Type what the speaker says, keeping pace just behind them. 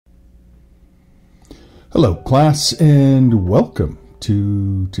Hello, class, and welcome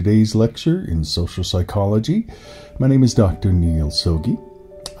to today's lecture in social psychology. My name is Dr. Neil Soggie.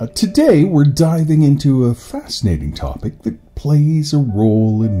 Today, we're diving into a fascinating topic that plays a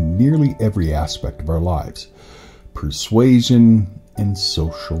role in nearly every aspect of our lives: persuasion and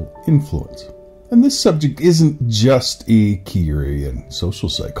social influence. And this subject isn't just a key area in social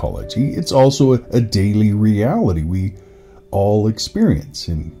psychology, it's also a daily reality we all experience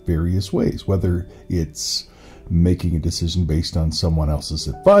in various ways, whether it's making a decision based on someone else's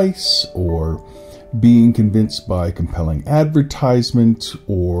advice, or being convinced by compelling advertisement,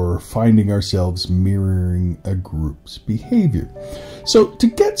 or finding ourselves mirroring a group's behavior. So to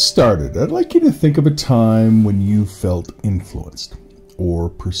get started, I'd like you to think of a time when you felt influenced or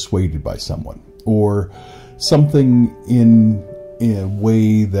persuaded by someone, or something in a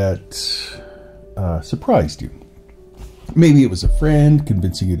way that surprised you. Maybe it was a friend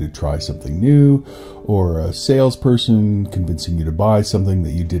convincing you to try something new, or a salesperson convincing you to buy something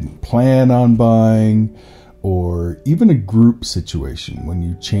that you didn't plan on buying, or even a group situation when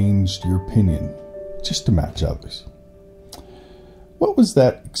you changed your opinion just to match others. What was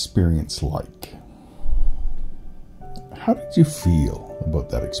that experience like? How did you feel about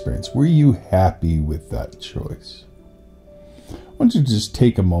that experience? Were you happy with that choice? I want you to just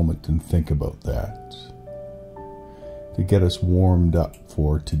take a moment and think about that to get us warmed up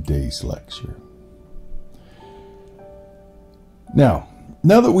for today's lecture. Now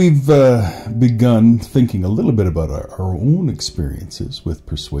that we've begun thinking a little bit about our own experiences with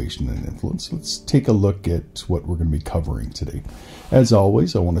persuasion and influence, let's take a look at what we're going to be covering today. As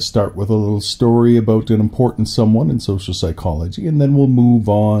always, I want to start with a little story about an important someone in social psychology, and then we'll move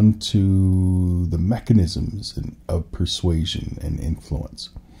on to the mechanisms of persuasion and influence.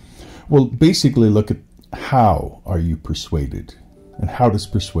 We'll basically look at how are you persuaded, and how does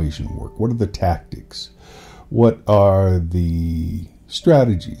persuasion work? What are the tactics? What are the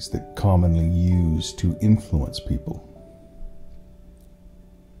strategies that commonly used to influence people?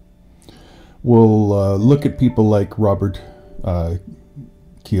 We'll look at people like Robert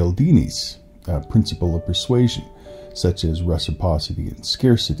Cialdini's principle of persuasion, such as reciprocity and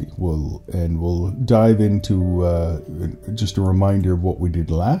scarcity. We'll dive into just a reminder of what we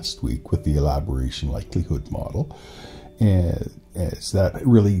did last week with the elaboration likelihood model, as that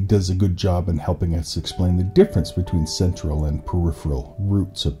really does a good job in helping us explain the difference between central and peripheral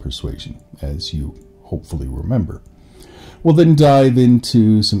roots of persuasion, as you hopefully remember. We'll then dive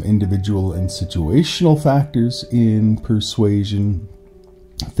into some individual and situational factors in persuasion,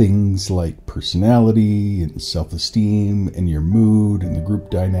 things like personality and self-esteem and your mood and the group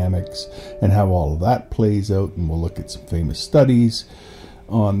dynamics and how all of that plays out, and we'll look at some famous studies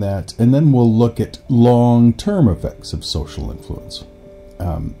on that, and then we'll look at long-term effects of social influence,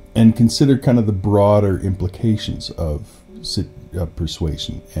 and consider kind of the broader implications of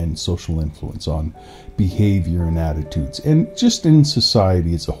persuasion and social influence on behavior and attitudes and just in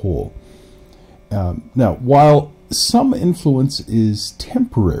society as a whole. Now, while some influence is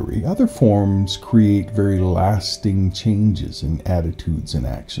temporary, other forms create very lasting changes in attitudes and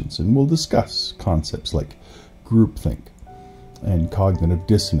actions, and we'll discuss concepts like groupthink and cognitive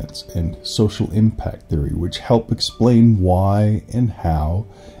dissonance and social impact theory, which help explain why and how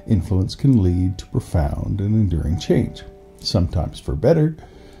influence can lead to profound and enduring change, sometimes for better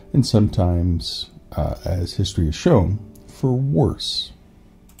and sometimes, as history has shown, for worse.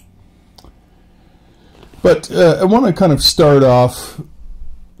 But I want to kind of start off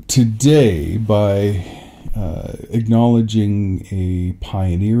today by acknowledging a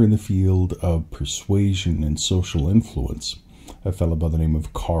pioneer in the field of persuasion and social influence, a fellow by the name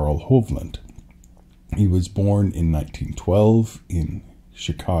of Karl Hovland. He was born in 1912 in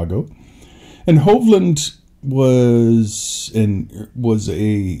Chicago, and Hovland was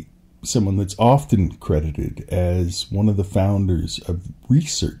someone that's often credited as one of the founders of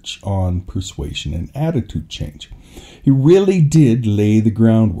research on persuasion and attitude change. He really did lay the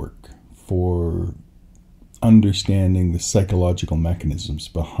groundwork for understanding the psychological mechanisms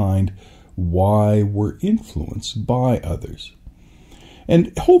behind why we're influenced by others.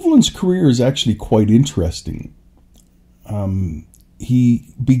 And Hovland's career is actually quite interesting.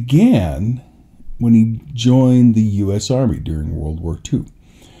 He began when he joined the U.S. Army during World War II.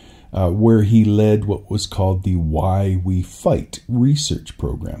 Where he led what was called the Why We Fight research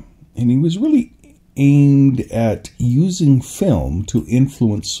program. And he was really aimed at using film to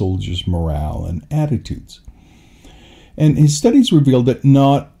influence soldiers' morale and attitudes. And his studies revealed that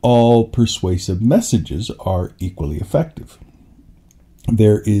not all persuasive messages are equally effective.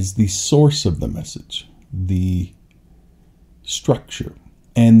 There is the source of the message, the structure,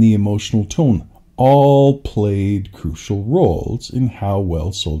 and the emotional tone all played crucial roles in how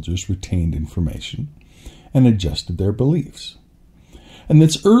well soldiers retained information and adjusted their beliefs. And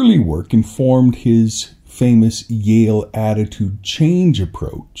this early work informed his famous Yale attitude change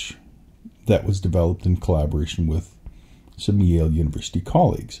approach that was developed in collaboration with some Yale University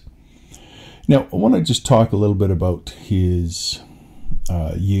colleagues. Now, I want to just talk a little bit about his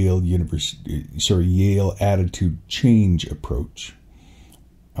Yale attitude change approach.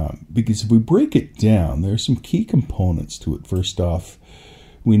 Because if we break it down, there are some key components to it. First off,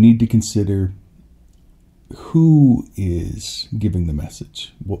 we need to consider who is giving the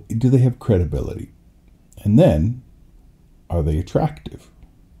message. Well, do they have credibility? And then, are they attractive?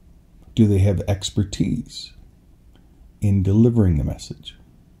 Do they have expertise in delivering the message?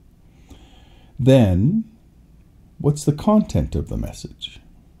 Then, what's the content of the message?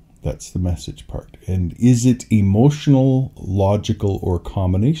 That's the message part. And is it emotional, logical, or a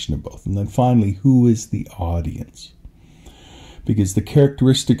combination of both? And then finally, who is the audience? Because the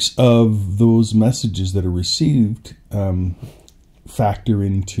characteristics of those messages that are received factor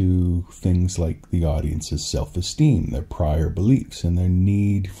into things like the audience's self-esteem, their prior beliefs, and their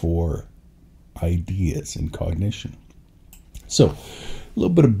need for ideas and cognition. So, a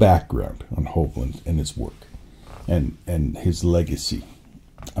little bit of background on Hovland and his work and his legacy.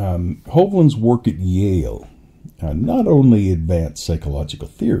 Hovland's work at Yale not only advanced psychological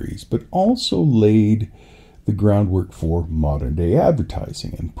theories, but also laid the groundwork for modern-day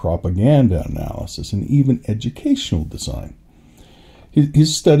advertising and propaganda analysis and even educational design.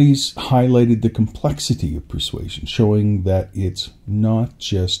 His studies highlighted the complexity of persuasion, showing that it's not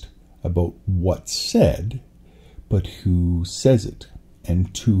just about what's said, but who says it,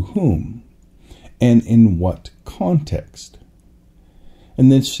 and to whom, and in what context. And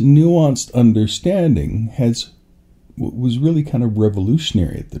this nuanced understanding was really kind of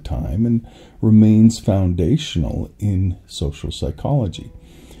revolutionary at the time and remains foundational in social psychology.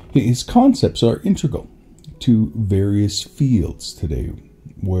 His concepts are integral to various fields today,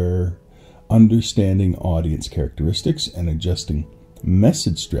 where understanding audience characteristics and adjusting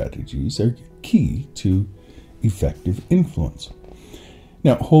message strategies are key to effective influence.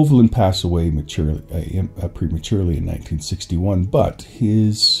 Now, Hovland passed away prematurely in 1961, but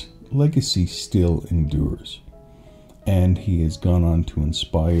his legacy still endures. And he has gone on to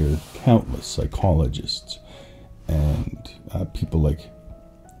inspire countless psychologists and people like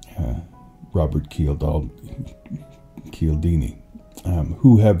Robert Cialdini,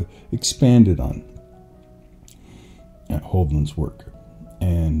 who have expanded on Hovland's work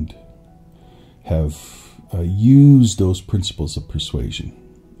and have used those principles of persuasion.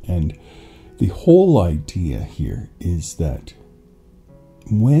 And the whole idea here is that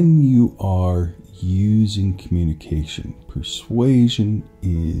when you are using communication, persuasion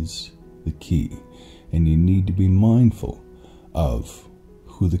is the key, and you need to be mindful of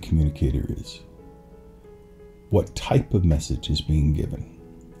who the communicator is, what type of message is being given,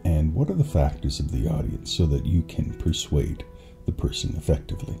 and what are the factors of the audience so that you can persuade the person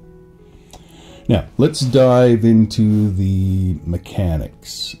effectively. Now, let's dive into the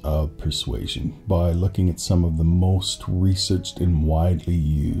mechanics of persuasion by looking at some of the most researched and widely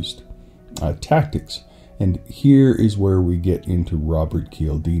used tactics. And here is where we get into Robert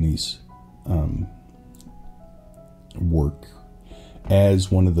Cialdini's work as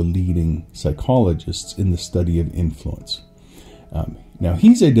one of the leading psychologists in the study of influence. Now,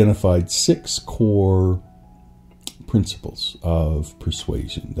 he's identified 6 core principles of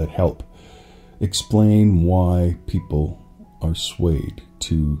persuasion that help explain why people are swayed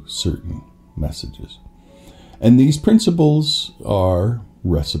to certain messages. And these principles are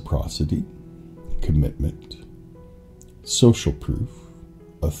reciprocity, commitment, social proof,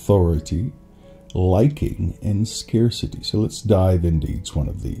 authority, liking, and scarcity. So let's dive into each one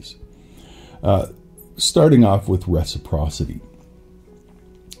of these. Starting off with reciprocity.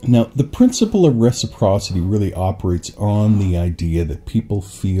 Now, the principle of reciprocity really operates on the idea that people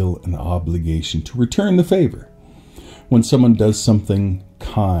feel an obligation to return the favor. When someone does something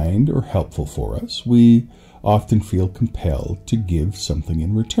kind or helpful for us, we often feel compelled to give something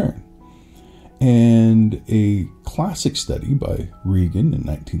in return. And a classic study by Regan in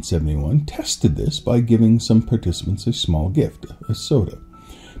 1971 tested this by giving some participants a small gift, a soda,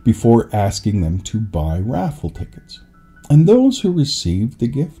 before asking them to buy raffle tickets. And those who received the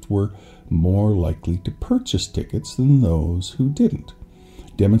gift were more likely to purchase tickets than those who didn't,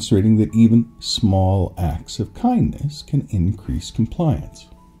 demonstrating that even small acts of kindness can increase compliance.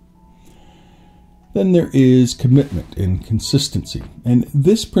 Then there is commitment and consistency, and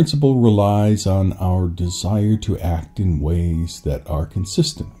this principle relies on our desire to act in ways that are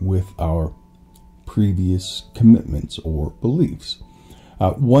consistent with our previous commitments or beliefs.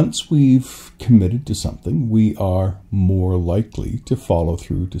 Once we've committed to something, we are more likely to follow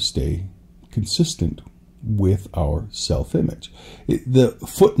through, to stay consistent with our self-image. The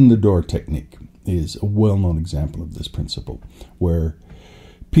foot in the door technique is a well-known example of this principle, where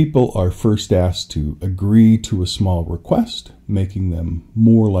people are first asked to agree to a small request, making them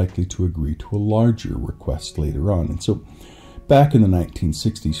more likely to agree to a larger request later on. And so back in the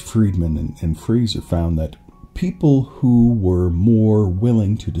 1960s, Friedman and Fraser found that people who were more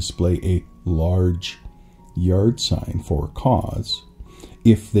willing to display a large yard sign for a cause,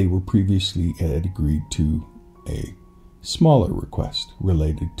 if they were previously had agreed to a smaller request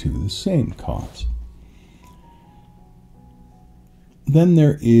related to the same cause. Then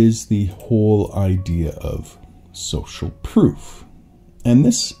there is the whole idea of social proof. And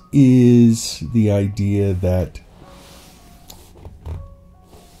this is the idea that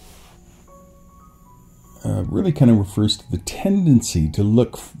really kind of refers to the tendency to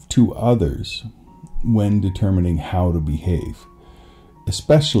look to others when determining how to behave,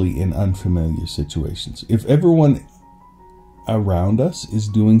 especially in unfamiliar situations. If everyone around us is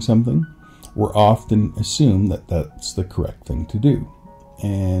doing something, we're often assumed that that's the correct thing to do.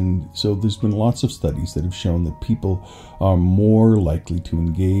 And so there's been lots of studies that have shown that people are more likely to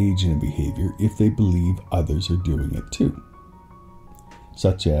engage in a behavior if they believe others are doing it too.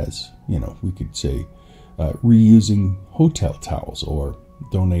 Such as, we could say, reusing hotel towels or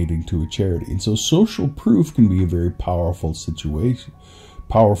donating to a charity. And so social proof can be a very powerful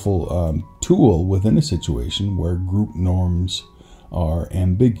tool within a situation where group norms are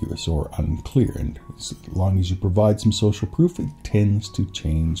ambiguous or unclear. And as long as you provide some social proof, it tends to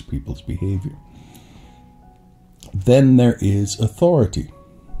change people's behavior. Then there is authority.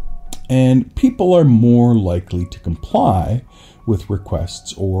 And people are more likely to comply with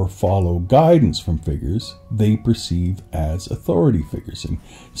requests or follow guidance from figures they perceive as authority figures. And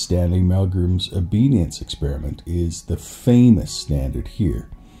Stanley Milgram's obedience experiment is the famous standard here,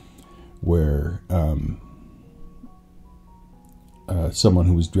 where someone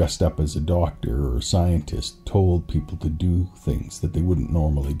who was dressed up as a doctor or a scientist told people to do things that they wouldn't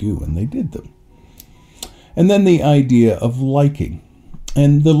normally do, and they did them. And then the idea of liking.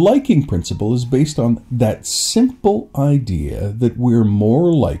 And the liking principle is based on that simple idea that we're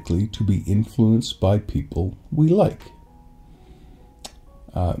more likely to be influenced by people we like.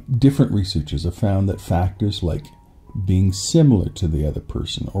 Different researchers have found that factors like being similar to the other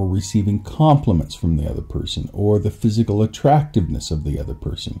person, or receiving compliments from the other person, or the physical attractiveness of the other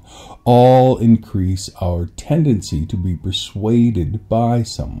person, all increase our tendency to be persuaded by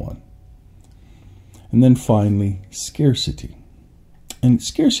someone. And then finally, scarcity. And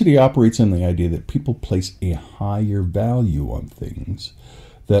scarcity operates on the idea that people place a higher value on things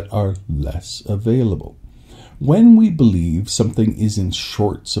that are less available. When we believe something is in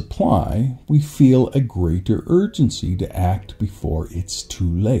short supply, we feel a greater urgency to act before it's too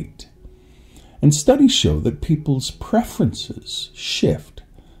late. And studies show that people's preferences shift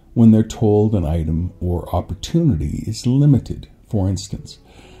when they're told an item or opportunity is limited. For instance,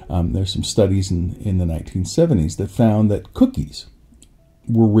 there's some studies in the 1970s that found that cookies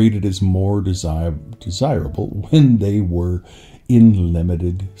were rated as more desirable when they were in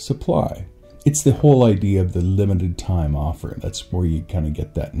limited supply. It's the whole idea of the limited time offer. That's where you kind of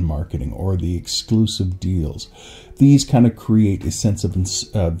get that in marketing, or the exclusive deals. These kind of create a sense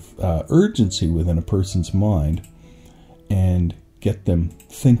of urgency within a person's mind and get them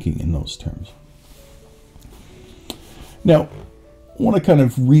thinking in those terms. Now, I want to kind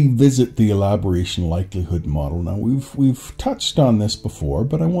of revisit the elaboration likelihood model. Now, we've touched on this before,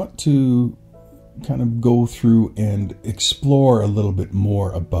 but I want to kind of go through and explore a little bit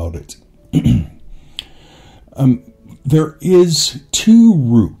more about it. There is two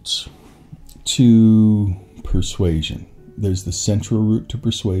routes to persuasion. There's the central route to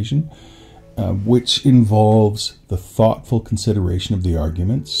persuasion, which involves the thoughtful consideration of the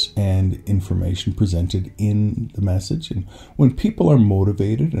arguments and information presented in the message. And when people are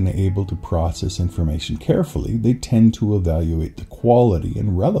motivated and able to process information carefully, they tend to evaluate the quality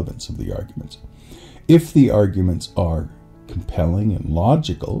and relevance of the arguments. If the arguments are compelling and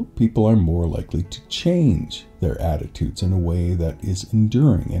logical, people are more likely to change their attitudes in a way that is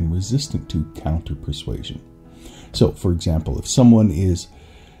enduring and resistant to counter-persuasion. So, for example, if someone is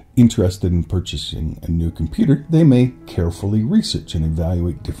interested in purchasing a new computer, they may carefully research and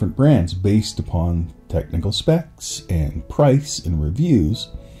evaluate different brands based upon technical specs and price and reviews.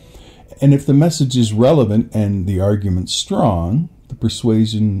 And if the message is relevant and the argument strong, the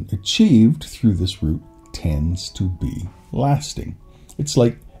persuasion achieved through this route tends to be lasting. It's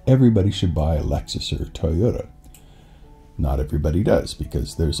like everybody should buy a Lexus or a Toyota. Not everybody does,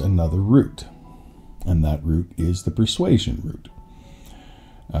 because there's another route, and that route is the persuasion route,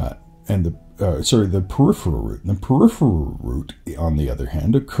 the peripheral route. And the peripheral route, on the other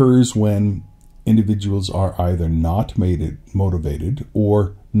hand, occurs when individuals are either not motivated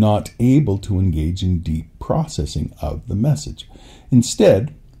or not able to engage in deep processing of the message.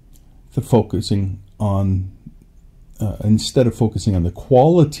 Instead of focusing on the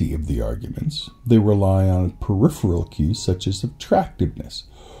quality of the arguments, they rely on peripheral cues such as attractiveness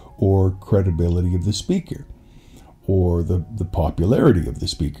or credibility of the speaker, or the popularity of the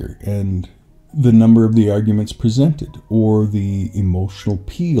speaker and the number of the arguments presented, or the emotional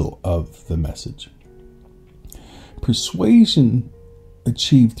appeal of the message. Persuasion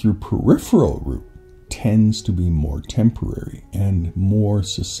achieved through peripheral route tends to be more temporary and more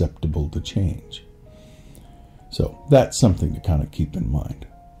susceptible to change. So that's something to kind of keep in mind.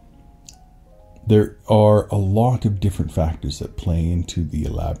 There are a lot of different factors that play into the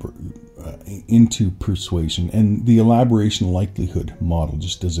into persuasion, and the elaboration likelihood model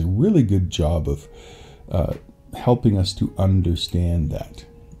just does a really good job of helping us to understand that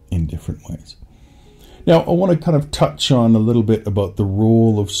in different ways. Now, I want to kind of touch on a little bit about the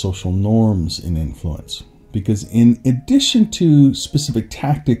role of social norms in influence, because in addition to specific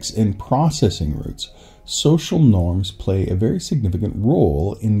tactics and processing routes, social norms play a very significant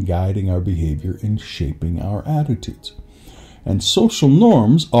role in guiding our behavior and shaping our attitudes. And social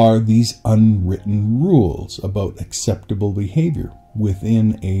norms are these unwritten rules about acceptable behavior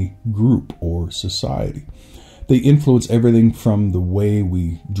within a group or society. They influence everything from the way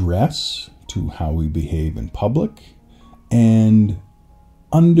we dress to how we behave in public, and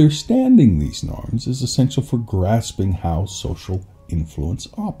understanding these norms is essential for grasping how social influence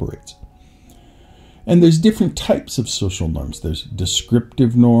operates. And there's different types of social norms. There's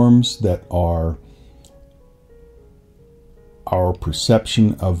descriptive norms that are our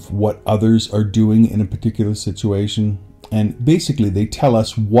perception of what others are doing in a particular situation. And basically they tell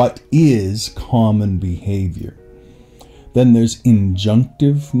us what is common behavior. Then there's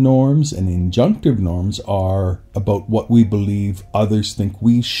injunctive norms, and injunctive norms are about what we believe others think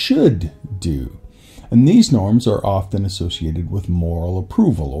we should do. And these norms are often associated with moral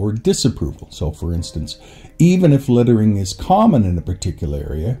approval or disapproval. So for instance, even if littering is common in a particular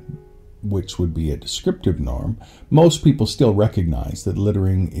area, which would be a descriptive norm, most people still recognize that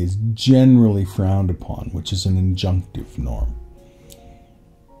littering is generally frowned upon, which is an injunctive norm.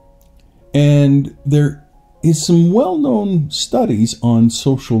 And there is some well-known studies on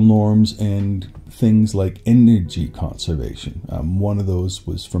social norms and things like energy conservation. One of those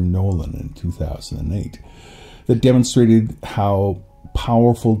was from Nolan in 2008 that demonstrated how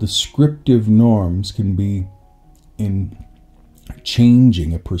powerful descriptive norms can be in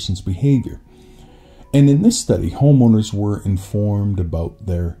changing a person's behavior. And in this study, homeowners were informed about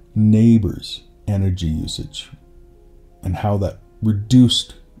their neighbors' energy usage and how that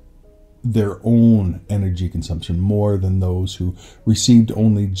reduced their own energy consumption more than those who received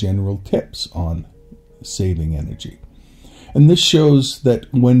only general tips on saving energy. And this shows that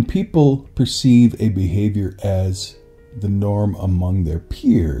when people perceive a behavior as the norm among their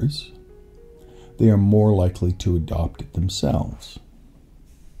peers, they are more likely to adopt it themselves.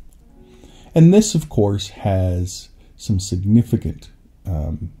 And this, of course, has some significant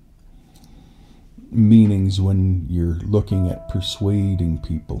meanings when you're looking at persuading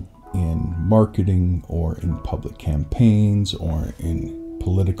people in marketing or in public campaigns or in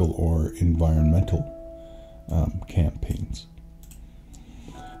political or environmental campaigns.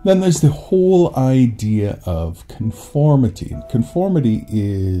 Then there's the whole idea of conformity. Conformity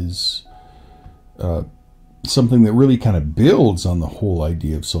is something that really kind of builds on the whole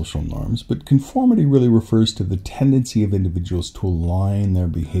idea of social norms, but conformity really refers to the tendency of individuals to align their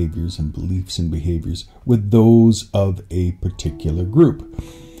behaviors and beliefs and behaviors with those of a particular group.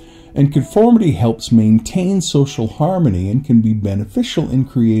 And conformity helps maintain social harmony and can be beneficial in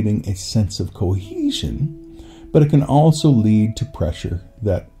creating a sense of cohesion, but it can also lead to pressure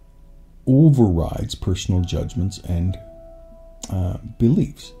that overrides personal judgments and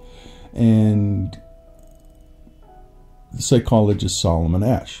beliefs. And the psychologist Solomon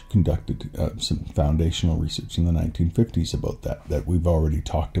Asch conducted some foundational research in the 1950s about that we've already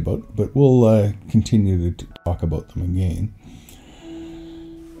talked about, but we'll continue to talk about them again.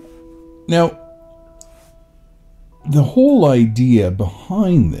 Now, the whole idea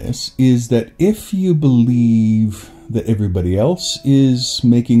behind this is that if you believe that everybody else is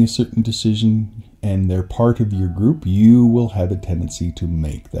making a certain decision and they're part of your group, you will have a tendency to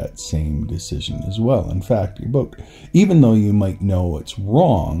make that same decision as well. In fact, even though you might know it's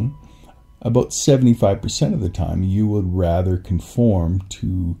wrong, about 75% of the time you would rather conform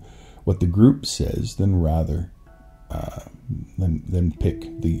to what the group says than pick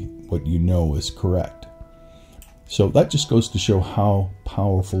what you know is correct. So that just goes to show how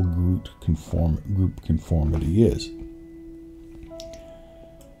powerful group conformity is.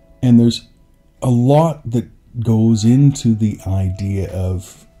 And there's a lot that goes into the idea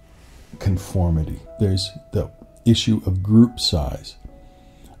of conformity. There's the issue of group size.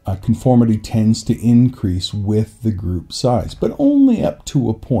 Conformity tends to increase with the group size, but only up to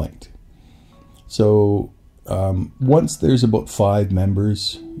a point. So once there's about 5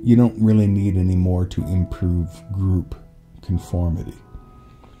 members, you don't really need any more to improve group conformity.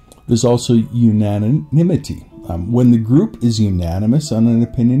 There's also unanimity. When the group is unanimous on an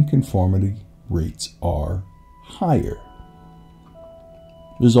opinion, conformity rates are higher.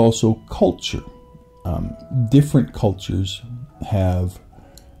 There's also culture. Different cultures have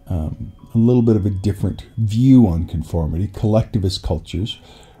a little bit of a different view on conformity. Collectivist cultures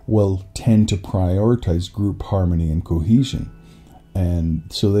will tend to prioritize group harmony and cohesion, and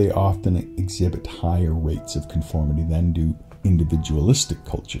so they often exhibit higher rates of conformity than do individualistic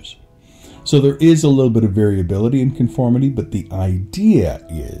cultures. So there is a little bit of variability in conformity, but the idea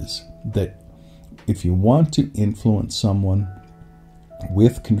is that if you want to influence someone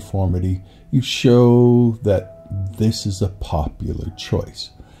with conformity, you show that this is a popular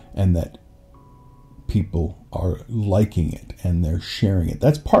choice and that people are liking it and they're sharing it.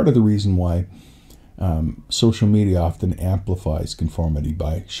 That's part of the reason why social media often amplifies conformity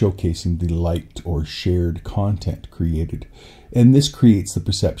by showcasing the liked or shared content created. And this creates the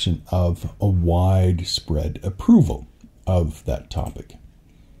perception of a widespread approval of that topic.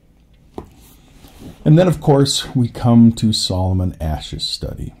 And then, of course, we come to Solomon Asch's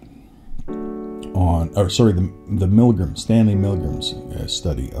study on, Stanley Milgram's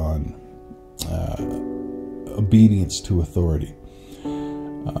study on obedience to authority.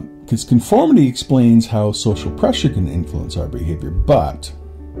 Because conformity explains how social pressure can influence our behavior, but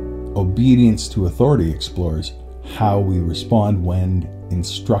obedience to authority explores how we respond when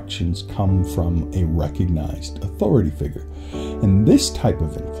instructions come from a recognized authority figure. And this type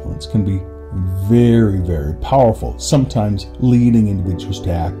of influence can be very, very powerful, sometimes leading individuals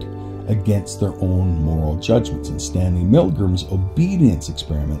to act against their own moral judgments. And Stanley Milgram's obedience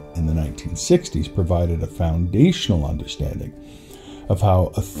experiment in the 1960s provided a foundational understanding of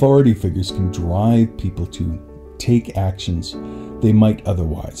how authority figures can drive people to take actions they might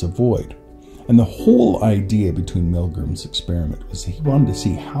otherwise avoid. And the whole idea between Milgram's experiment was he wanted to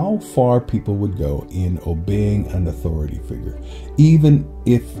see how far people would go in obeying an authority figure, even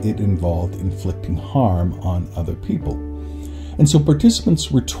if it involved inflicting harm on other people. And so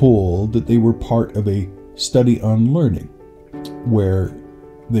participants were told that they were part of a study on learning, where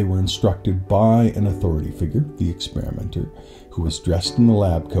they were instructed by an authority figure, the experimenter, who was dressed in a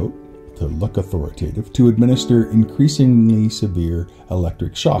lab coat to look authoritative, to administer increasingly severe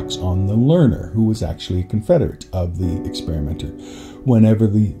electric shocks on the learner, who was actually a confederate of the experimenter, whenever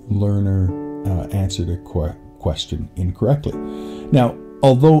the learner answered a question incorrectly. Now,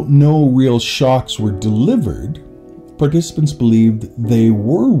 although no real shocks were delivered, participants believed they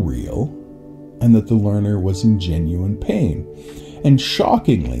were real and that the learner was in genuine pain. And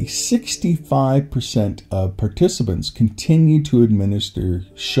shockingly, 65% of participants continued to administer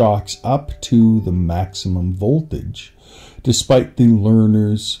shocks up to the maximum voltage, despite the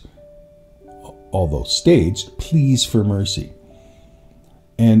learner's, although staged, pleas for mercy.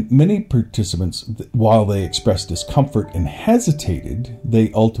 And many participants, while they expressed discomfort and hesitated,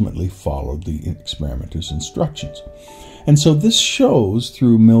 they ultimately followed the experimenter's instructions. And so this shows,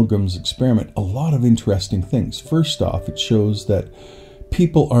 through Milgram's experiment, a lot of interesting things. First off, it shows that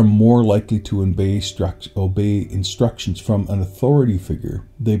people are more likely to obey instructions from an authority figure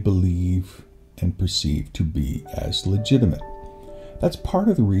they believe and perceive to be as legitimate. That's part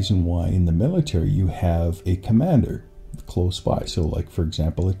of the reason why in the military you have a commander close by. So like, for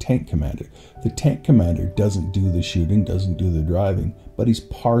example, a tank commander. The tank commander doesn't do the shooting, doesn't do the driving, but he's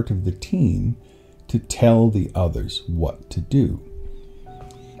part of the team to tell the others what to do.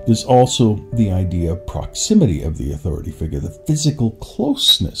 There's also the idea of proximity of the authority figure. The physical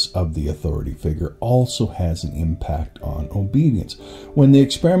closeness of the authority figure also has an impact on obedience. When the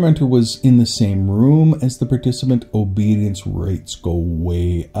experimenter was in the same room as the participant, obedience rates go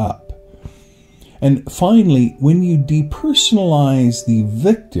way up. And finally, when you depersonalize the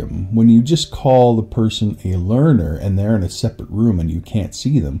victim, when you just call the person a learner and they're in a separate room and you can't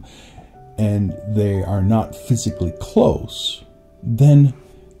see them and they are not physically close, then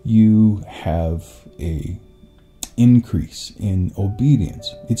you have a increase in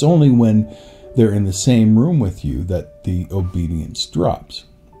obedience. It's only when they're in the same room with you that the obedience drops.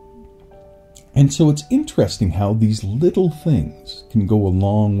 And so it's interesting how these little things can go a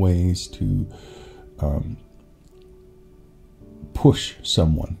long ways to push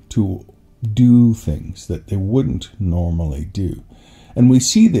someone to do things that they wouldn't normally do. And we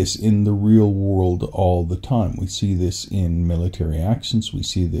see this in the real world all the time. We see this in military actions. We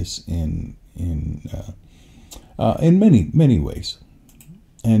see this in many ways.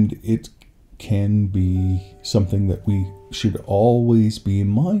 And it can be something that we should always be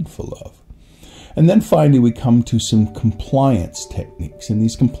mindful of. And then finally we come to some compliance techniques. And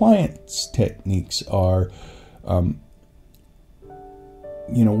these compliance techniques are,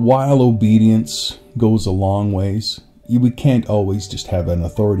 while obedience goes a long ways, we can't always just have an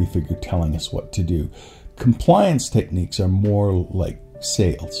authority figure telling us what to do. Compliance techniques are more like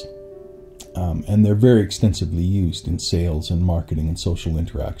sales. And they're very extensively used in sales and marketing and social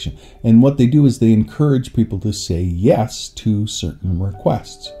interaction. And what they do is they encourage people to say yes to certain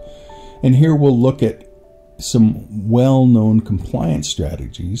requests. And here we'll look at some well-known compliance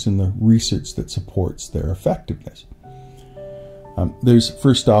strategies and the research that supports their effectiveness. There's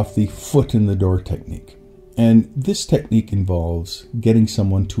first off the foot in the door technique. And this technique involves getting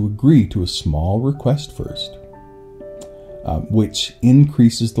someone to agree to a small request first, which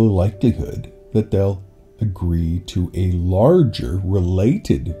increases the likelihood that they'll agree to a larger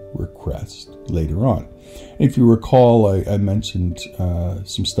related request later on. If you recall, I mentioned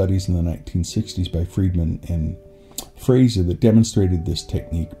some studies in the 1960s by Friedman and Fraser that demonstrated this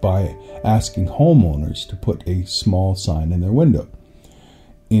technique by asking homeowners to put a small sign in their window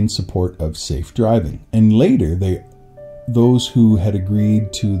in support of safe driving. And later, those who had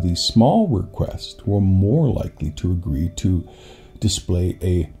agreed to the small request were more likely to agree to display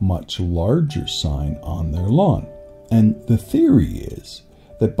a much larger sign on their lawn. And the theory is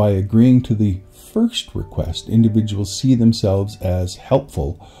that by agreeing to the first request, individuals see themselves as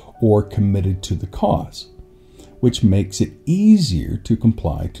helpful or committed to the cause, which makes it easier to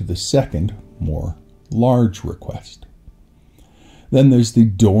comply to the second, more large request. Then there's the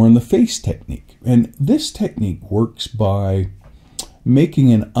door in the face technique. And this technique works by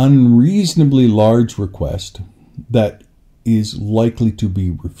making an unreasonably large request that is likely to be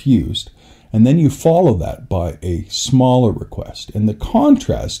refused. And then you follow that by a smaller request. And the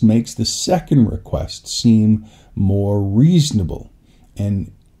contrast makes the second request seem more reasonable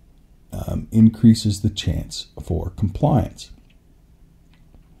and increases the chance for compliance.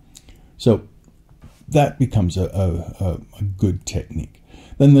 So that becomes a good technique.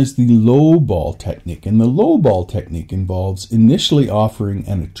 Then there's the lowball technique. And the lowball technique involves initially offering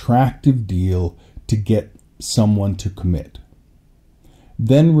an attractive deal to get someone to commit,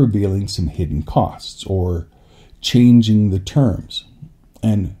 then revealing some hidden costs or changing the terms.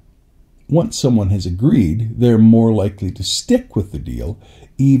 And once someone has agreed, they're more likely to stick with the deal,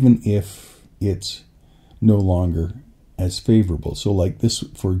 even if it's no longer as favorable. So like this,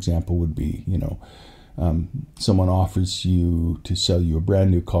 for example, would be, someone offers you to sell you a brand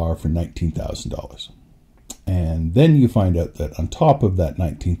new car for $19,000. And then you find out that on top of that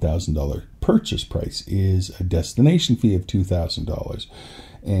 $19,000 purchase price is a destination fee of $2,000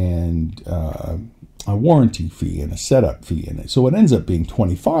 and a warranty fee and a setup fee in it. So it ends up being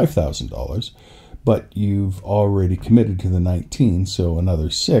 $25,000, but you've already committed to the 19, so another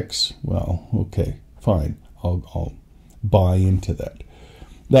 6. Well, okay, fine. I'll buy into that.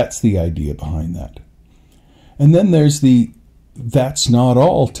 That's the idea behind that. And then there's the that's not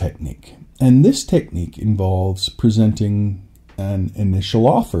all technique. And this technique involves presenting an initial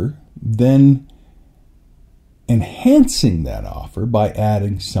offer, then enhancing that offer by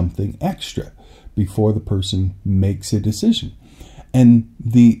adding something extra before the person makes a decision. And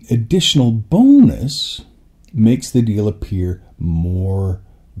the additional bonus makes the deal appear more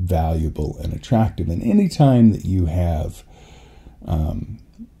valuable and attractive. And anytime that you have,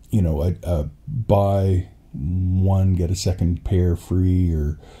 a buy one, get a second pair free,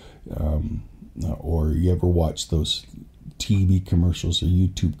 or you ever watch those TV commercials or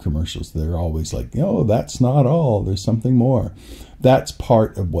YouTube commercials, they're always like, oh, that's not all, there's something more. That's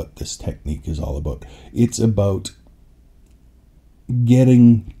part of what this technique is all about. It's about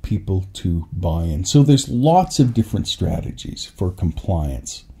getting people to buy in. So there's lots of different strategies for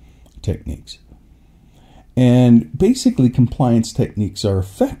compliance techniques. And basically, compliance techniques are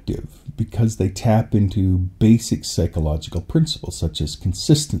effective because they tap into basic psychological principles such as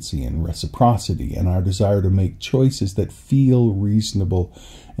consistency and reciprocity and our desire to make choices that feel reasonable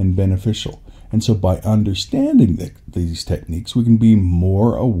and beneficial. And so by understanding these techniques, we can be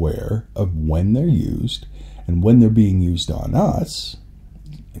more aware of when they're used and when they're being used on us,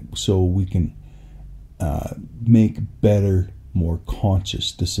 so we can make better, more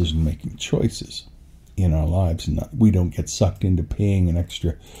conscious decision-making choices in our lives, and we don't get sucked into paying an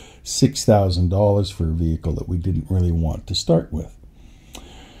extra $6,000 for a vehicle that we didn't really want to start with.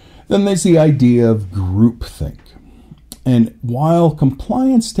 Then there's the idea of groupthink. And while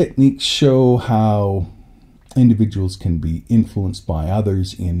compliance techniques show how individuals can be influenced by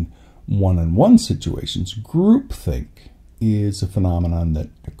others in one-on-one situations, groupthink is a phenomenon that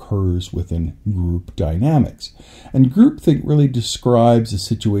occurs within group dynamics. And groupthink really describes a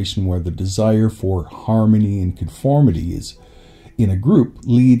situation where the desire for harmony and conformity in a group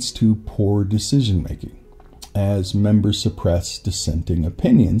leads to poor decision making, as members suppress dissenting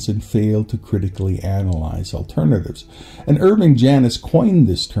opinions and fail to critically analyze alternatives. And Irving Janis coined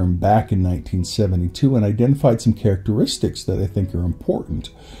this term back in 1972 and identified some characteristics that I think are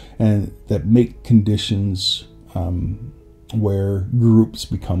important and that make conditions where groups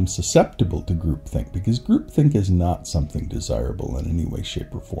become susceptible to groupthink, because groupthink is not something desirable in any way,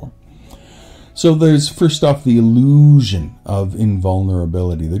 shape, or form. So there's, first off, the illusion of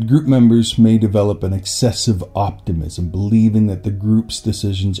invulnerability, that group members may develop an excessive optimism, believing that the group's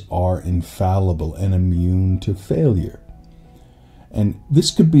decisions are infallible and immune to failure. And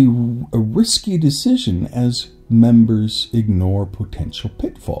this could be a risky decision as members ignore potential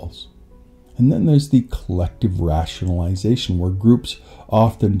pitfalls. And then there's the collective rationalization, where groups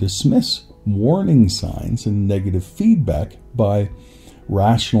often dismiss warning signs and negative feedback by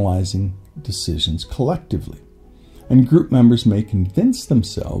rationalizing decisions collectively. And group members may convince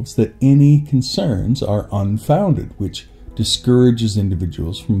themselves that any concerns are unfounded, which discourages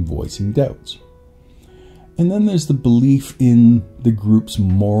individuals from voicing doubts. And then there's the belief in the group's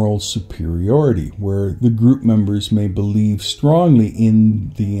moral superiority, where the group members may believe strongly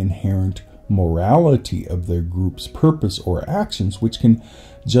in the inherent morality of their group's purpose or actions, which can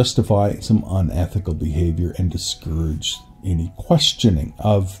justify some unethical behavior and discourage any questioning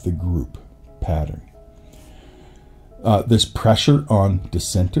of the group pattern. There's pressure on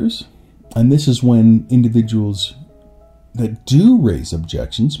dissenters, and this is when individuals that do raise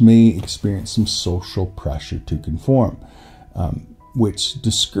objections may experience some social pressure to conform, which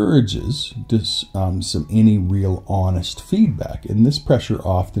discourages any real honest feedback. And this pressure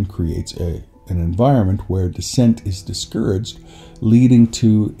often creates an environment where dissent is discouraged, leading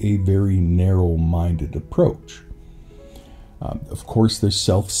to a very narrow-minded approach. Of course, there's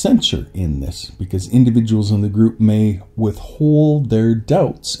self-censure in this, because individuals in the group may withhold their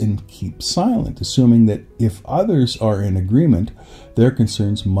doubts and keep silent, assuming that if others are in agreement, their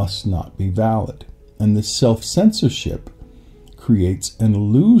concerns must not be valid. And this self-censorship creates an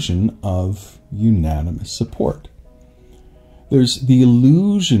illusion of unanimous support. There's the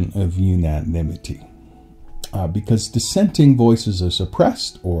illusion of unanimity. Because dissenting voices are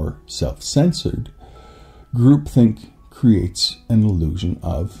suppressed or self-censored, groupthink creates an illusion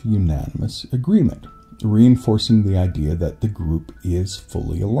of unanimous agreement, reinforcing the idea that the group is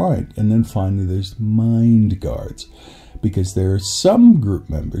fully aligned. And then finally, there's mind guards, because there are some group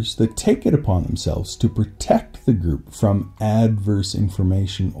members that take it upon themselves to protect the group from adverse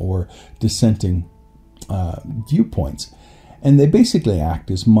information or dissenting viewpoints. And they basically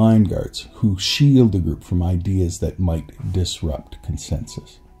act as mind guards who shield the group from ideas that might disrupt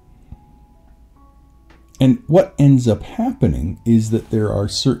consensus. And what ends up happening is that there are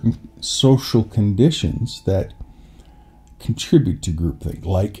certain social conditions that contribute to groupthink,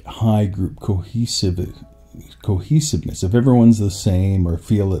 like high group cohesiveness. If everyone's the same or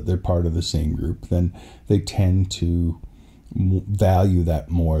feel that they're part of the same group, then they tend to value that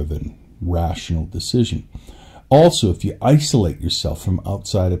more than rational decision. Also, if you isolate yourself from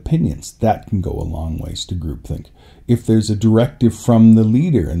outside opinions, that can go a long ways to groupthink. If there's a directive from the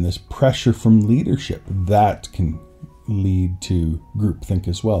leader and there's pressure from leadership, that can lead to groupthink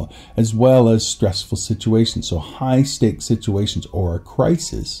as well as stressful situations. So high-stakes situations or a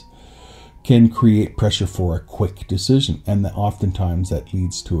crisis can create pressure for a quick decision, and oftentimes that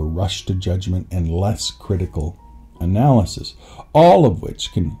leads to a rush to judgment and less critical analysis, all of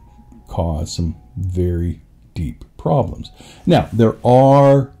which can cause some very deep problems. Now, there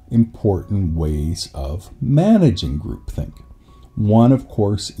are important ways of managing groupthink. One, of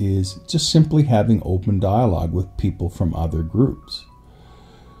course, is just simply having open dialogue with people from other groups.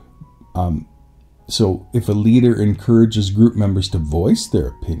 So if a leader encourages group members to voice their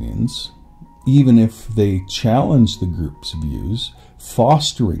opinions, even if they challenge the group's views,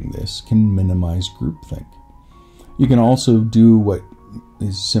 fostering this can minimize groupthink. You can also do what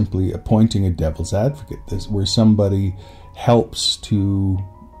is simply appointing a devil's advocate, where somebody helps to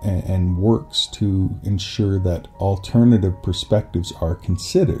and works to ensure that alternative perspectives are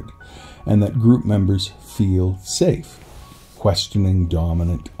considered and that group members feel safe questioning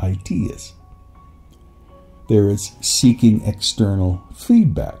dominant ideas. There is seeking external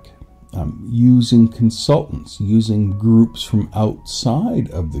feedback, using consultants, using groups from outside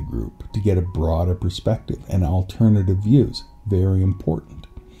of the group to get a broader perspective and alternative views. Very important.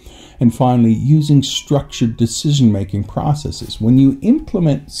 And finally, using structured decision-making processes. When you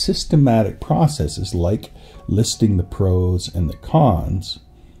implement systematic processes like listing the pros and the cons,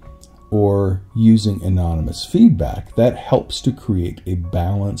 or using anonymous feedback, that helps to create a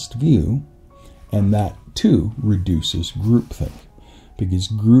balanced view, and that too reduces groupthink, because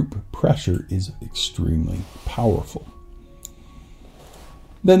group pressure is extremely powerful.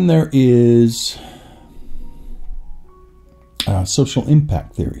 Then there is social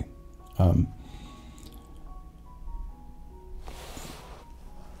impact theory.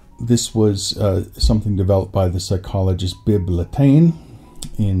 This was something developed by the psychologist Bibb Latané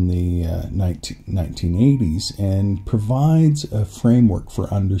in the 1980s, and provides a framework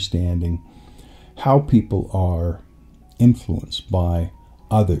for understanding how people are influenced by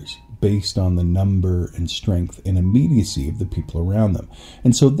others based on the number and strength and immediacy of the people around them.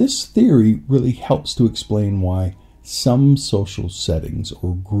 And so this theory really helps to explain why some social settings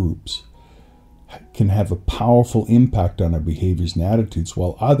or groups can have a powerful impact on our behaviors and attitudes,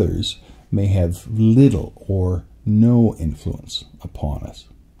 while others may have little or no influence upon us.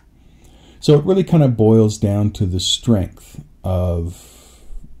 So it really kind of boils down to the strength of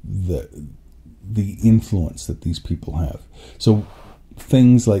the influence that these people have. So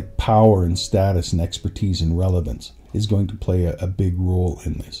things like power and status and expertise and relevance is going to play a big role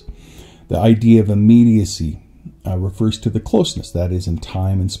in this. The idea of immediacy refers to the closeness, that is in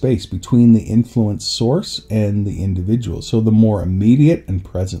time and space, between the influence source and the individual. So the more immediate and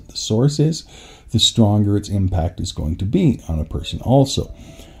present the source is, the stronger its impact is going to be on a person. Also,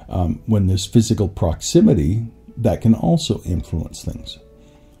 when there's physical proximity, that can also influence things.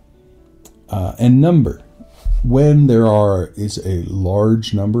 And number. When there is a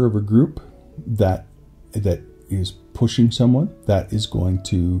large number of a group that is pushing someone, that is going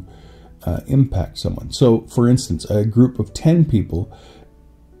to impact someone. So, for instance, a group of 10 people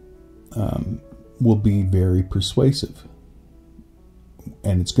will be very persuasive.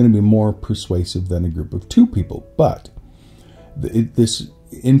 And it's going to be more persuasive than a group of 2 people. But this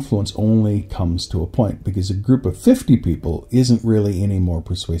influence only comes to a point, because a group of 50 people isn't really any more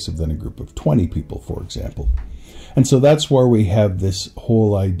persuasive than a group of 20 people, for example. And so that's where we have this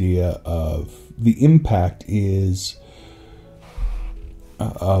whole idea of the impact is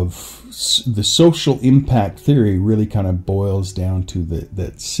of the social impact theory really kind of boils down to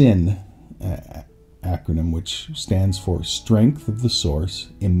that SIN acronym, which stands for strength of the source,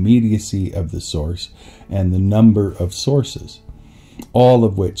 immediacy of the source, and the number of sources, all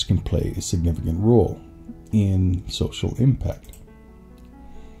of which can play a significant role in social impact.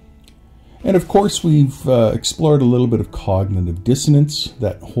 And of course, we've explored a little bit of cognitive dissonance,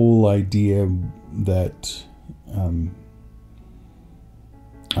 that whole idea that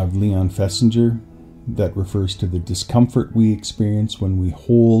of Leon Festinger, that refers to the discomfort we experience when we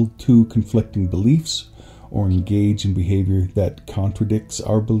hold 2 conflicting beliefs or engage in behavior that contradicts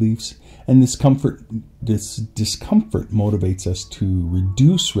our beliefs. And this discomfort motivates us to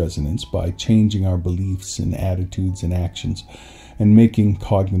reduce resonance by changing our beliefs and attitudes and actions, and making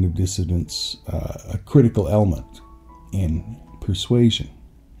cognitive dissonance a critical element in persuasion.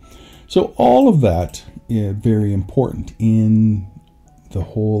 So all of that is very important in the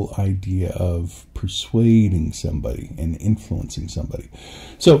whole idea of persuading somebody and influencing somebody.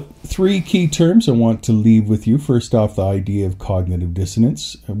 So 3 key terms I want to leave with you. First off, the idea of cognitive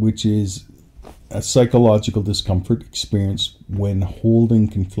dissonance, which is a psychological discomfort experienced when holding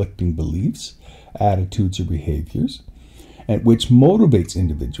conflicting beliefs, attitudes, or behaviors, and which motivates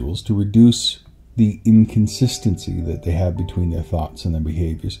individuals to reduce the inconsistency that they have between their thoughts and their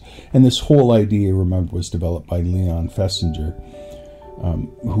behaviors. And this whole idea, remember, was developed by Leon Festinger,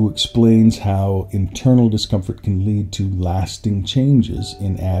 who explains how internal discomfort can lead to lasting changes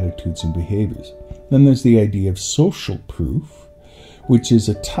in attitudes and behaviors. Then there's the idea of social proof, which is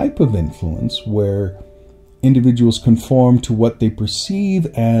a type of influence where Individuals conform to what they perceive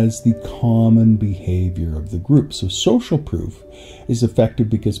as the common behavior of the group. So social proof is effective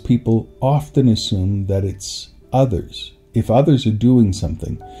because people often assume that it's others. If others are doing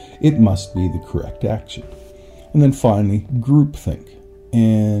something, it must be the correct action. And then finally, groupthink.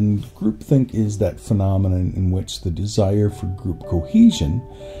 And groupthink is that phenomenon in which the desire for group cohesion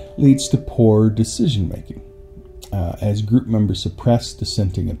leads to poor decision-making. As group members suppress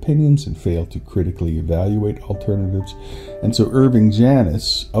dissenting opinions and fail to critically evaluate alternatives. And so Irving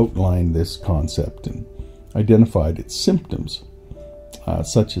Janis outlined this concept and identified its symptoms,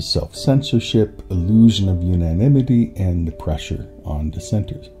 such as self-censorship, illusion of unanimity, and the pressure on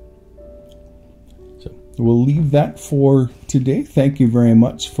dissenters. So we'll leave that for today. Thank you very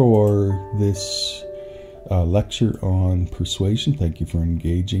much for this lecture on persuasion. Thank you for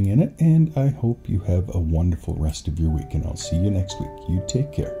engaging in it, and I hope you have a wonderful rest of your week, and I'll see you next week. You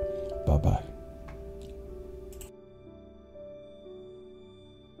take care. Bye-bye.